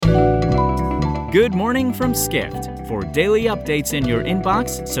Good morning from Skift. For daily updates in your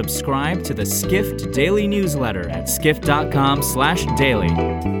inbox, subscribe to the Skift Daily newsletter at skift.com/daily.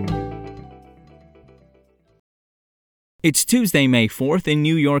 It's Tuesday, May 4th in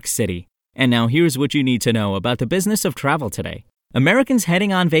New York City. And now here's what you need to know about the business of travel today. Americans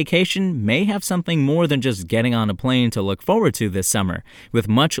heading on vacation may have something more than just getting on a plane to look forward to this summer. With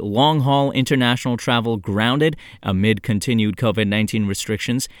much long-haul international travel grounded amid continued COVID-19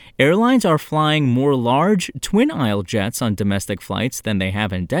 restrictions, airlines are flying more large, twin-aisle jets on domestic flights than they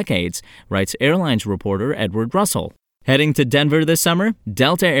have in decades, writes airlines reporter Edward Russell. Heading to Denver this summer,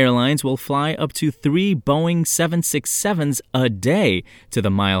 Delta Airlines will fly up to 3 Boeing 767s a day to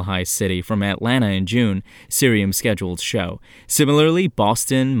the Mile High City from Atlanta in June, Cirium schedules show. Similarly,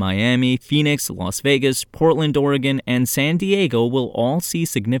 Boston, Miami, Phoenix, Las Vegas, Portland, Oregon, and San Diego will all see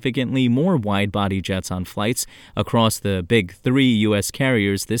significantly more wide-body jets on flights across the big 3 U.S.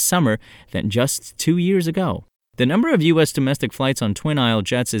 carriers this summer than just 2 years ago. The number of U.S. domestic flights on twin-aisle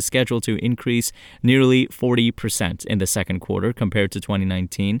jets is scheduled to increase nearly 40% in the second quarter compared to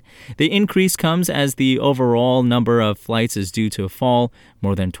 2019. The increase comes as the overall number of flights is due to fall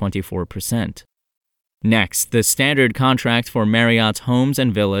more than 24%. Next, the standard contract for Marriott's homes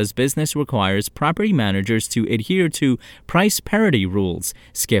and villas business requires property managers to adhere to price parity rules,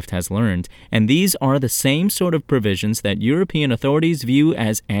 Skift has learned, and these are the same sort of provisions that European authorities view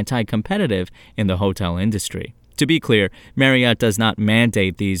as anti-competitive in the hotel industry. To be clear, Marriott does not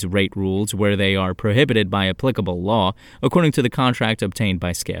mandate these rate rules where they are prohibited by applicable law, according to the contract obtained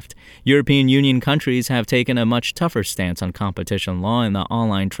by Skift. European Union countries have taken a much tougher stance on competition law in the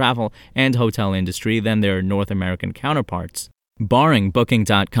online travel and hotel industry than their North American counterparts, barring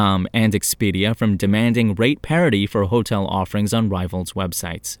Booking.com and Expedia from demanding rate parity for hotel offerings on rivals'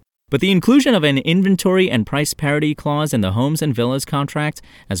 websites. But the inclusion of an inventory and price parity clause in the homes and villas contract,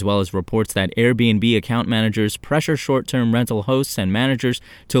 as well as reports that Airbnb account managers pressure short-term rental hosts and managers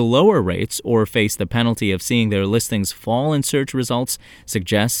to lower rates or face the penalty of seeing their listings fall in search results,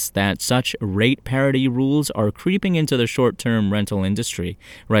 suggests that such rate parity rules are creeping into the short-term rental industry,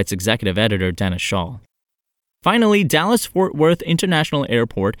 writes executive editor Dennis Shaw. Finally, Dallas-Fort Worth International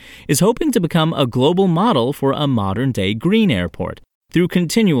Airport is hoping to become a global model for a modern-day green airport. Through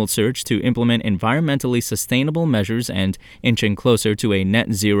continual search to implement environmentally sustainable measures and inching closer to a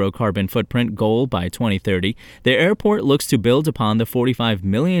net zero carbon footprint goal by 2030, the airport looks to build upon the $45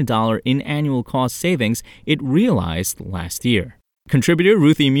 million in annual cost savings it realized last year. Contributor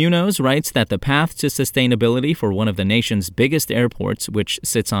Ruthie Munoz writes that the path to sustainability for one of the nation's biggest airports, which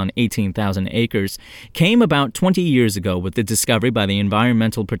sits on 18,000 acres, came about 20 years ago with the discovery by the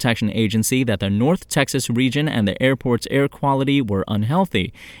Environmental Protection Agency that the North Texas region and the airport's air quality were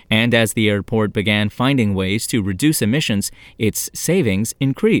unhealthy. And as the airport began finding ways to reduce emissions, its savings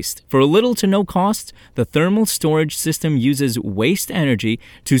increased. For little to no cost, the thermal storage system uses waste energy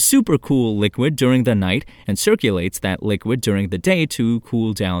to supercool liquid during the night and circulates that liquid during the day to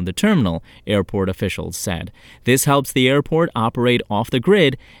cool down the terminal, airport officials said. This helps the airport operate off the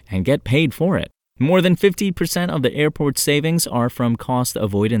grid and get paid for it. More than 50% of the airport's savings are from cost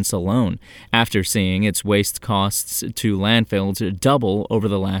avoidance alone, after seeing its waste costs to landfills double over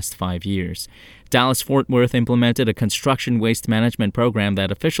the last 5 years. Dallas-Fort Worth implemented a construction waste management program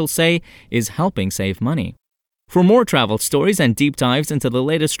that officials say is helping save money. For more travel stories and deep dives into the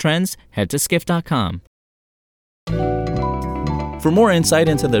latest trends, head to skift.com. For more insight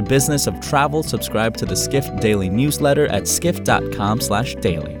into the business of travel, subscribe to the Skift Daily newsletter at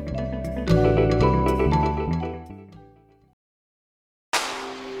skift.com/daily.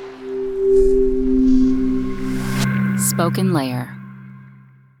 Spoken Layer.